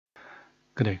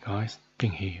Good day guys,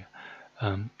 Bing here.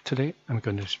 Today I'm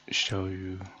going to show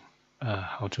you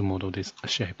how to model this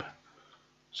shape.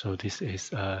 So this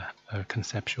is a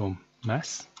conceptual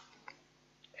mass,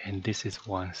 and this is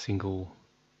one single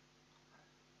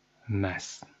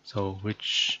mass, so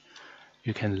which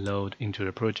you can load into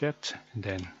the project, and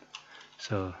then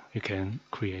so you can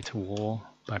create a wall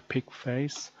by pick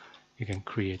face, you can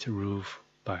create a roof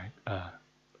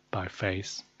by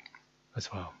face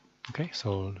as well. Okay,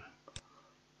 so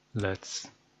let's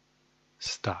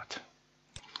start.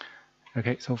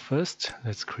 Okay, so first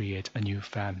let's create a new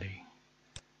family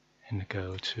and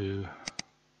go to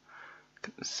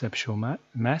conceptual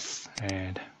mass,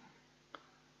 and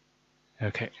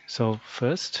okay, so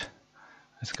first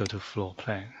let's go to floor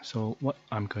plan. So what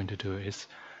I'm going to do is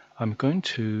I'm going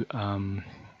to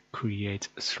create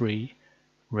 3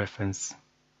 reference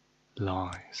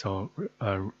lines. So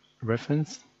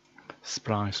reference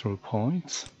spline through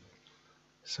points.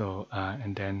 So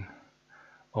and then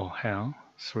hang on,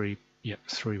 3, yeah,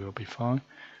 3 will be fine,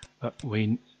 but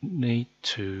we need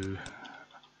to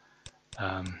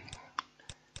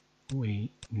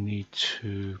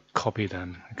copy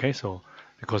them. Okay, so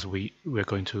because we're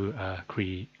going to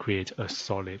create a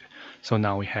solid, so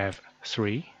now we have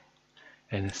 3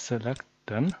 and select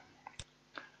them.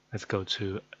 Let's go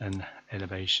to an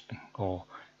elevation, or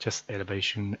just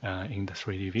elevation in the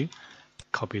 3D view,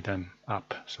 copy them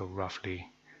up, so roughly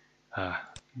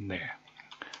there.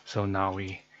 So now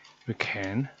we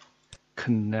can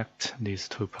connect these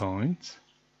 2 points,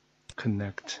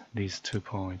 connect these 2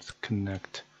 points,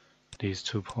 connect these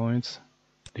 2 points,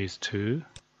 these 2,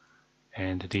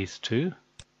 and these 2.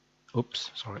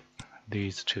 Oops, sorry,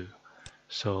 these 2.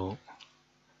 So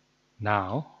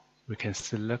now we can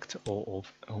select all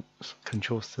of,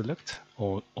 control select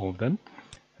all of them,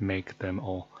 make them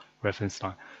all reference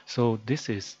line. So this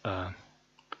is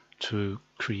to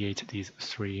create these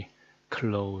 3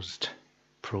 closed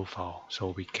profile, so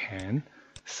we can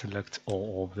select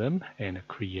all of them and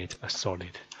create a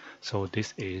solid. So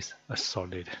this is a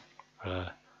solid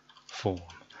form.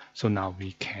 So now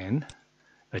we can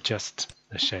adjust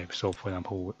the shape. So for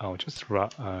example, I'll just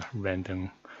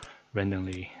randomly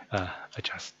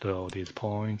adjust all these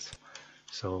points.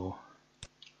 So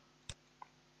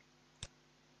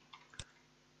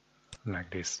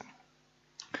like this.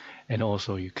 And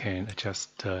also you can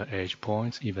adjust the edge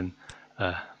points, even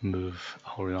move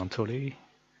horizontally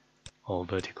or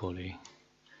vertically.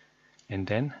 And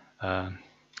then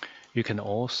you can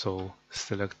also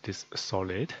select this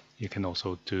solid. You can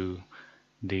also do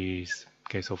these.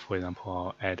 Okay, so for example,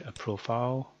 I'll add a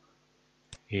profile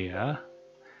here,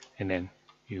 and then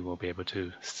you will be able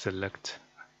to select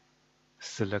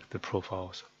the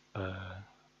profiles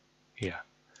here.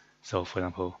 So for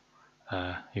example,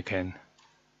 you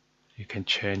can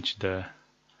change the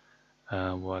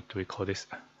what do we call this,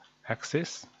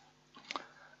 axis,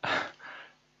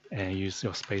 and use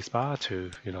your spacebar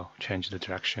to change the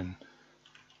direction.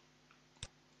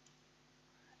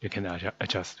 You can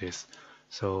adjust this.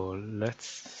 So let's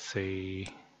see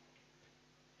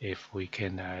if we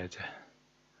can add.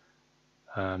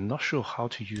 I'm not sure how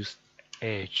to use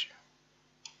edge.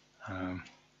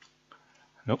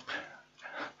 Nope.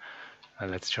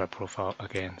 Let's try profile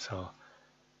again. So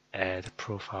add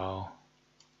profile.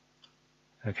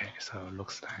 Okay, so it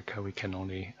looks like we can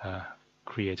only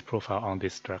create profile on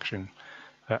this direction.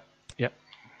 Yeah.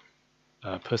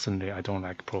 Personally, I don't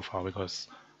like profile because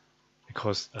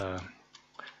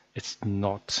it's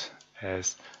not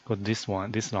as good. These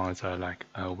lines are like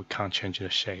we can't change the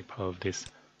shape of this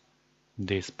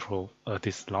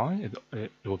line.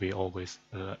 It will be always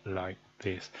like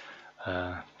this.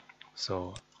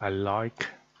 So I like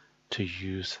to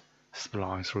use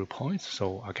spline through points,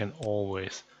 so I can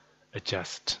always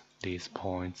adjust these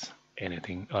points,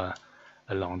 anything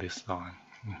along this line,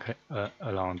 okay,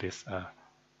 along this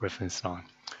reference line.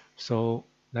 So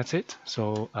that's it.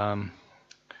 So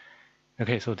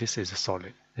okay, so this is a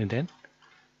solid, and then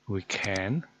we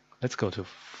can, let's go to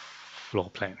floor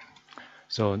plan.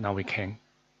 So now we can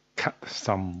cut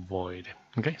some void.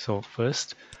 Okay, so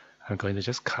first I'm going to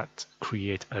just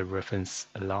create a reference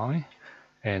line,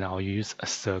 and I'll use a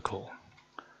circle.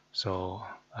 So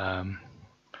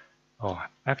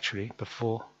actually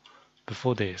before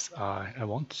this, I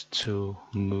want to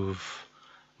move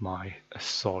my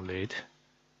solid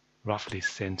roughly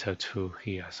center to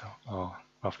here. So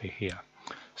roughly here.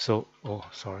 So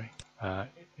sorry,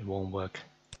 it won't work.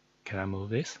 Can I move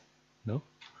this? No.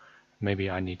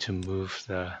 Maybe I need to move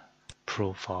the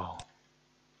profile.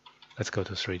 Let's go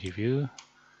to 3D view.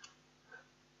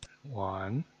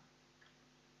 1,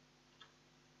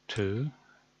 2,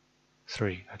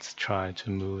 3. Let's try to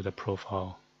move the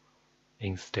profile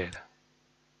instead.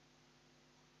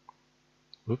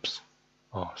 Oops.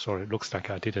 Oh, sorry. It looks like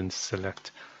I didn't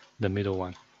select the middle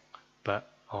one. But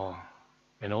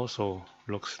and also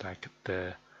looks like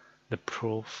the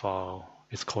profile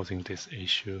is causing this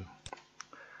issue.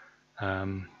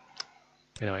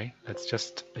 Anyway, let's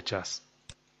just adjust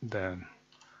the.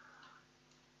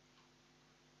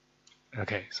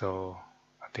 Okay, so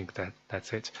I think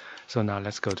that's it. So now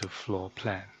let's go to floor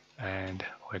plan, and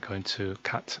we're going to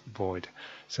cut void.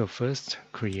 So first,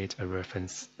 create a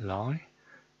reference line.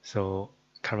 So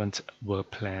current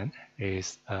work plan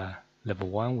is level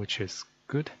 1, which is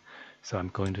good. So I'm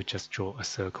going to just draw a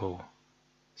circle.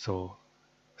 So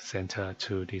center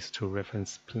to these two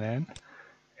reference plan.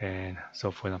 And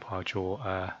so for example, I'll draw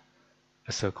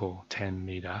a circle 10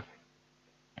 meter.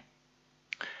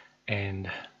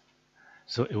 And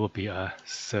so it will be a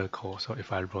circle. So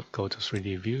if I go to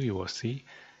 3D view, you will see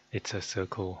it's a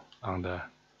circle on the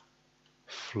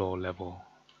floor level.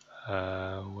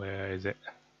 Where is it?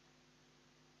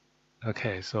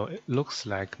 Okay, so it looks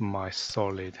like my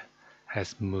solid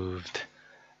has moved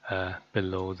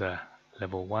below the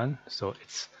level 1, so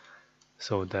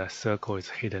the circle is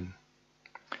hidden.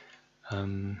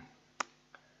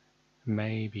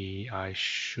 Maybe I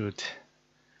should.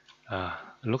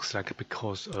 Looks like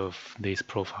because of this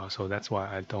profile, so that's why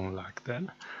I don't like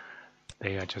them.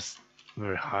 They are just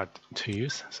very hard to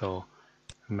use. So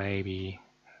maybe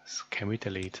can we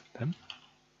delete them?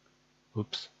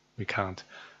 Oops, we can't.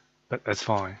 But that's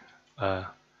fine.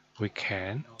 We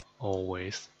can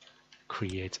always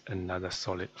create another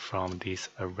solid from these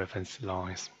reference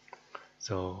lines.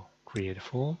 So create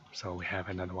form. So we have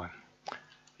another one.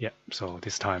 Yeah. So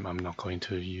this time I'm not going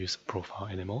to use profile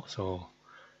anymore. So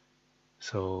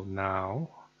now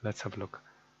let's have a look.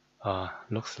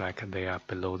 Looks like they are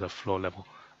below the floor level.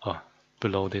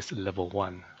 Below this level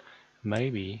 1.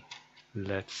 Maybe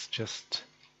let's just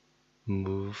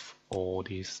move all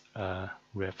these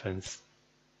reference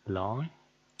line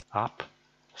up,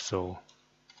 so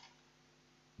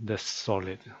the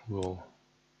solid will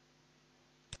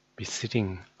be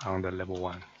sitting on the level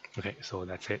 1. Okay, so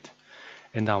that's it.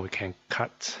 And now we can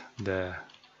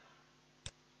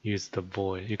use the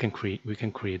void. We can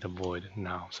create a void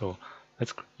now. So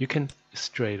you can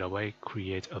straight away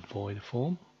create a void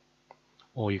form,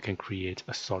 or you can create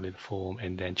a solid form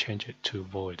and then change it to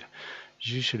void.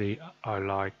 Usually I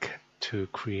like to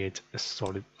create a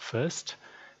solid first,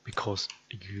 because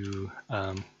you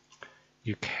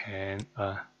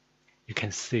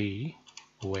can see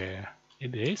where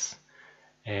it is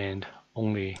and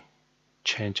only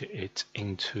change it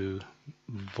into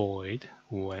void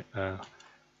when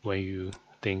you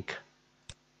think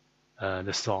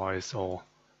the size or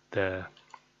the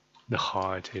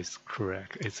height is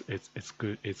correct. It's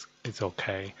good. It's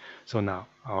okay. So now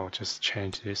I'll just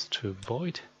change this to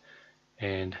void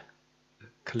and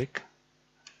click.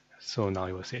 So now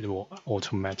you will see it will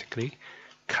automatically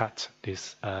cut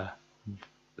this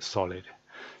solid.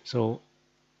 So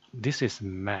this is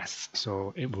mass,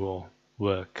 so it will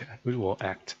work. It will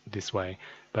act this way.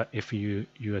 But if you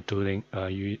are doing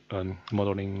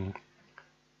modeling,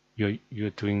 you're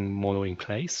doing model in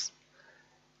place,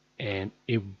 and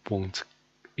it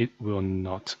will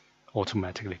not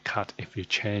automatically cut if you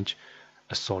change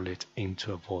a solid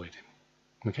into a void.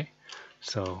 Okay,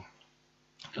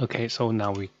 so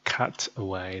now we cut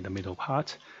away the middle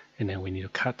part, and then we need to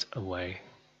cut away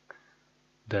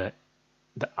the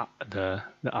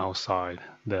outside,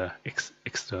 the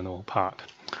external part.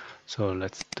 So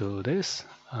let's do this.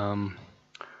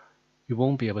 You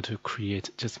won't be able to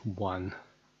create just one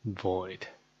void.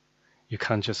 You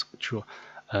can't just draw.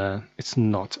 It's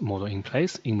not model in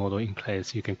place. In model in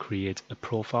place, you can create a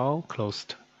profile,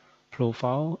 closed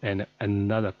profile, and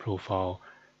another profile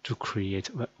to create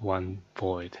one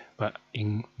void. But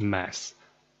in mass,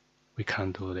 we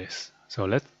can't do this.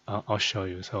 So I'll show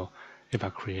you. So if I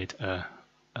create a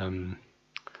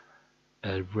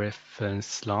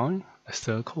reference line, a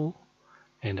circle,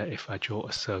 and if I draw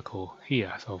a circle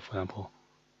here, so for example,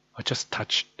 I'll just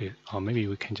touch it, or maybe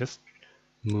we can just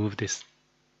move this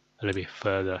a little bit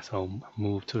further. So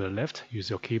move to the left, use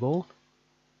your keyboard.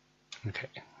 Okay,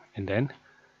 and then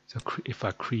if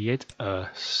I create a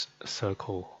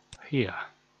circle here,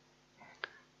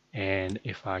 and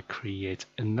if I create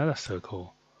another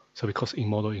circle, so because in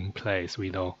model in place, we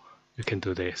know you can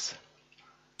do this.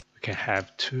 We can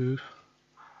have two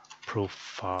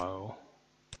profile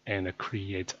and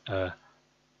create a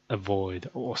void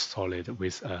or solid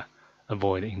with a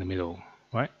void in the middle,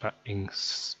 right? But in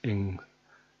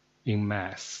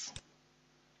mass,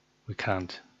 we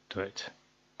can't do it.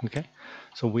 Okay,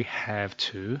 so we have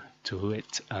to do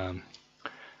it.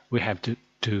 We have to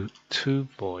do two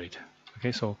void.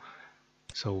 Okay, so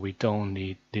we don't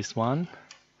need this one.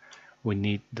 We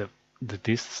need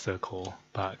this circle,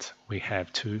 but we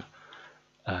have to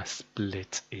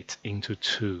split it into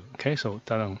two. Okay, so it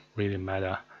doesn't really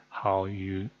matter how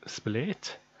you split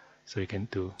it. So you can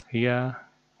do here,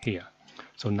 here.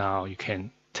 So now you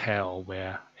can tell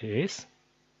where it is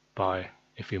by,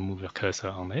 if you move your cursor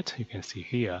on it, you can see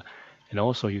here. And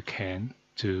also you can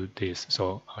do this.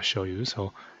 So I'll show you.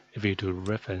 So if you do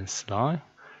reference line,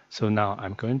 so now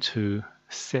I'm going to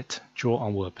set draw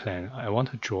on world plan. I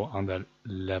want to draw on the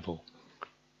level.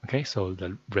 Okay, so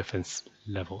the reference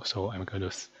level. So I'm going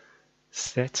to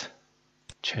set,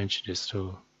 change this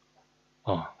to,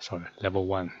 level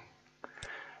 1.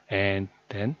 And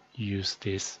then use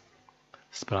this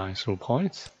spline through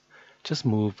points. Just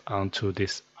move onto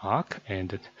this arc,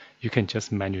 and you can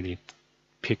just manually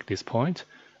pick this point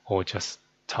or just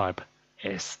type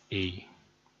SE.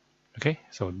 Okay,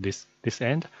 so this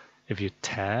end, if you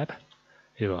tab,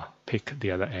 it will pick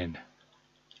the other end.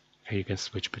 Okay, you can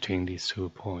switch between these 2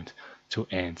 points, 2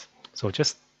 ends. So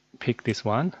just pick this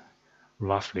one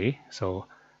roughly. So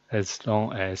as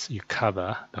long as you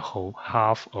cover the whole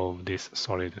half of this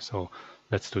solid. So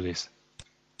let's do this.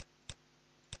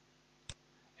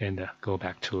 And go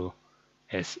back to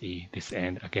SE, this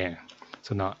end again.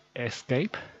 So now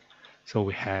escape. So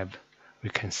we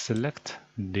can select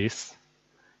this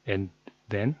and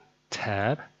then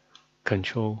tab,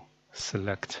 control,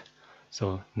 select.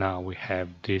 So now we have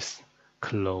this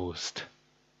closed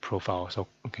profile. So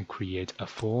we can create a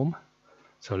form.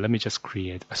 So let me just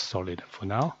create a solid for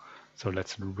now. So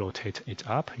let's rotate it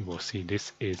up. You will see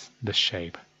this is the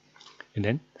shape. And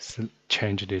then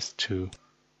change this to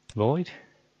void.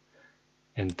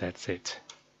 And that's it.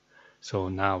 So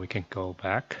now we can go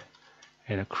back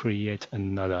and create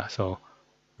another. So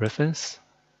reference.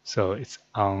 So it's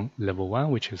on level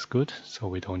 1, which is good. So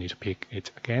we don't need to pick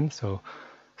it again. So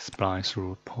spline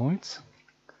through points.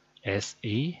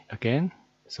 SE again.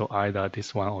 So either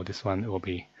this one or this one will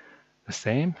be the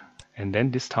same. And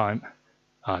then this time,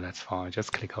 that's fine.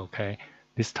 Just click OK.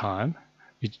 This time,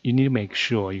 you need to make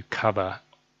sure you cover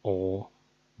all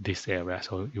this area.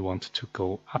 So you want to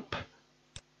go up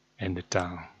and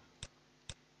down.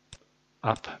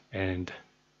 Up and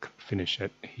finish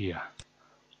it here.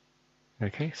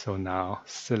 Okay, so now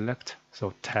select,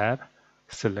 so tab,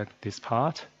 select this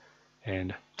part,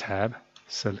 and tab,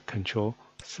 select, control,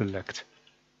 select,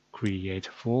 create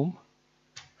form,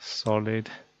 solid,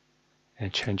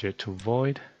 and change it to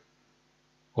void,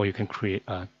 or you can create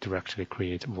directly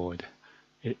create void.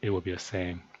 It will be the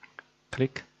same.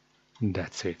 Click, and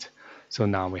that's it. So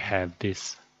now we have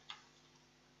this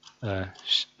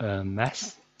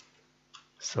mass.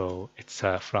 So it's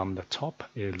from the top,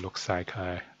 it looks like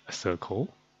a circle.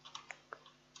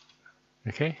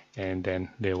 Okay, and then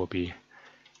there will be,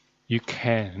 you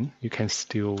can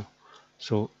still,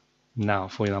 so now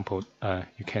for example,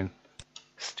 you can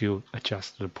still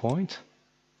adjust the point,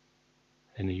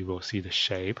 and you will see the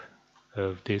shape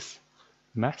of this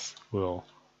mass will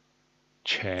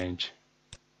change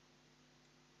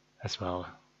as well.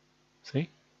 See,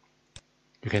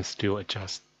 you can still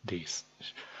adjust this.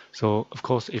 So of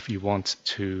course, if you want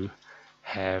to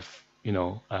have,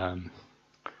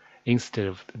 instead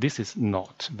of, this is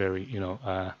not very,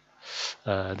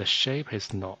 the shape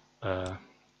is not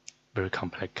very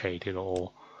complicated,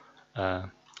 or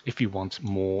if you want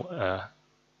more,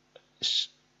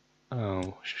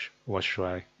 what should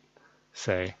I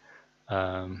say,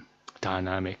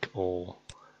 dynamic, or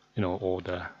all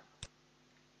the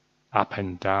up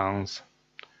and downs,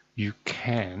 you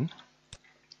can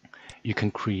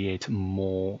create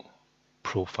more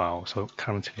profiles. So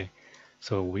currently,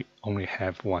 so we only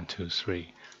have 1, 2,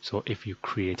 3. So if you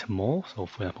create more, so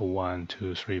for example 1,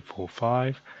 2, 3, 4,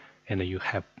 5, and then you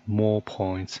have more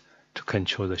points to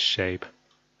control the shape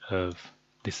of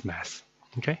this mass.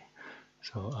 Okay,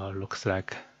 so looks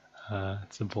like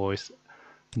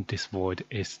this void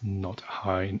is not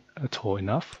high at all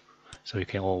enough. So you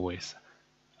can always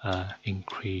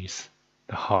increase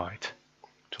the height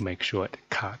to make sure it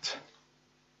cuts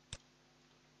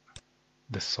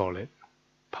the solid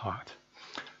part.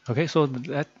 Okay, so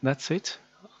that's it.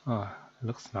 It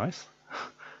looks nice.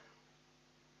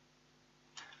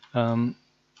 And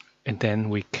then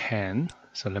we can,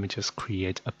 so let me just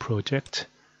create a project.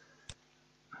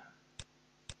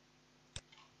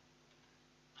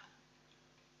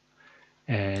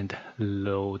 And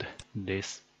load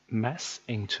this mass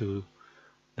into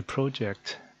the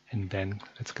project. And then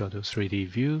let's go to 3D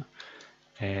view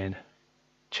and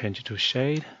change it to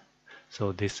shade.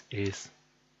 So this is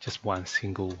just one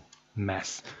single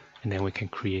mesh, and then we can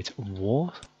create a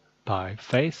wall by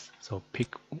face. So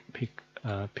pick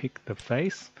the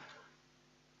face.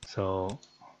 So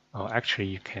actually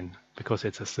you can, because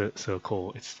it's a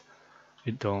circle,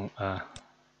 you don't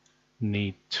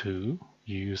need to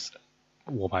use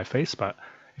wall by face, but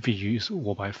if you use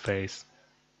wall by face,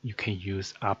 you can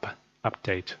use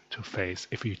update to face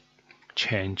if you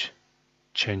change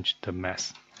the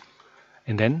mesh.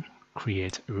 And then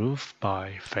create roof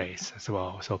by face as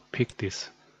well. So pick this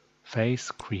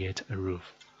face, create a roof.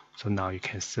 So now you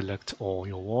can select all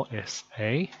your wall as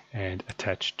A and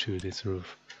attach to this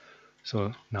roof.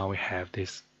 So now we have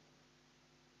this.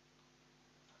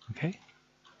 Okay.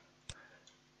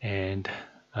 And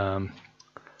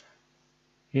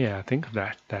yeah, I think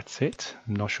that's it.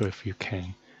 I'm not sure if you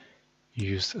can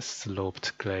use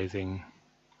sloped glazing.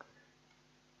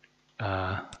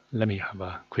 Let me have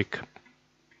a quick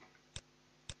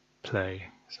play.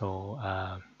 So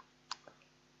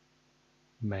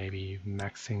maybe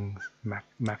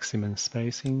maximum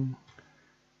spacing,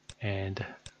 and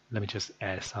let me just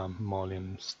add some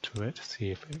mullions to it,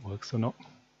 see if it works or not.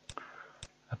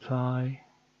 Apply.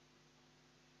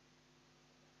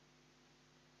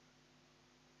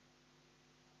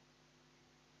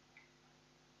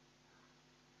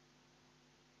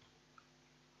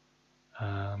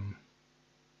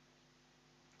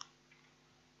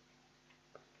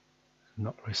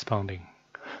 Not responding.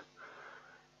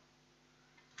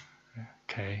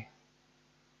 Okay.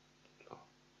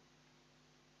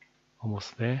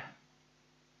 Almost there.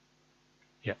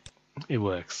 Yeah, it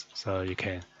works. So you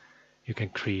can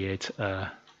create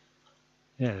a,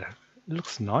 yeah, it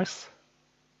looks nice.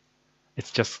 It's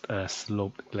just a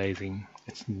sloped glazing.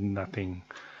 It's nothing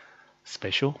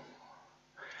special.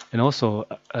 And also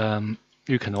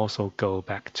you can also go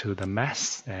back to the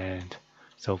mesh, and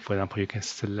so for example you can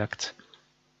select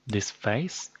this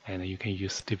face and you can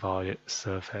use divided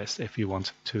surface if you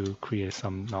want to create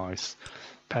some nice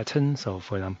pattern. So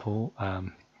for example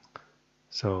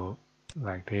so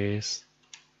like this,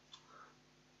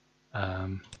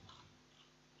 and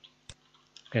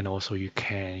also you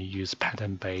can use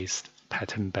pattern-based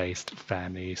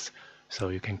families, so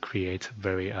you can create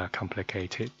very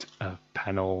complicated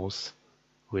panels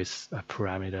with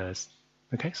parameters.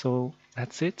 Okay, so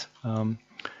that's it.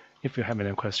 If you have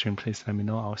any question, please let me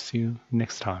know. I'll see you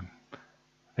next time.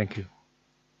 Thank you.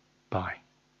 Bye.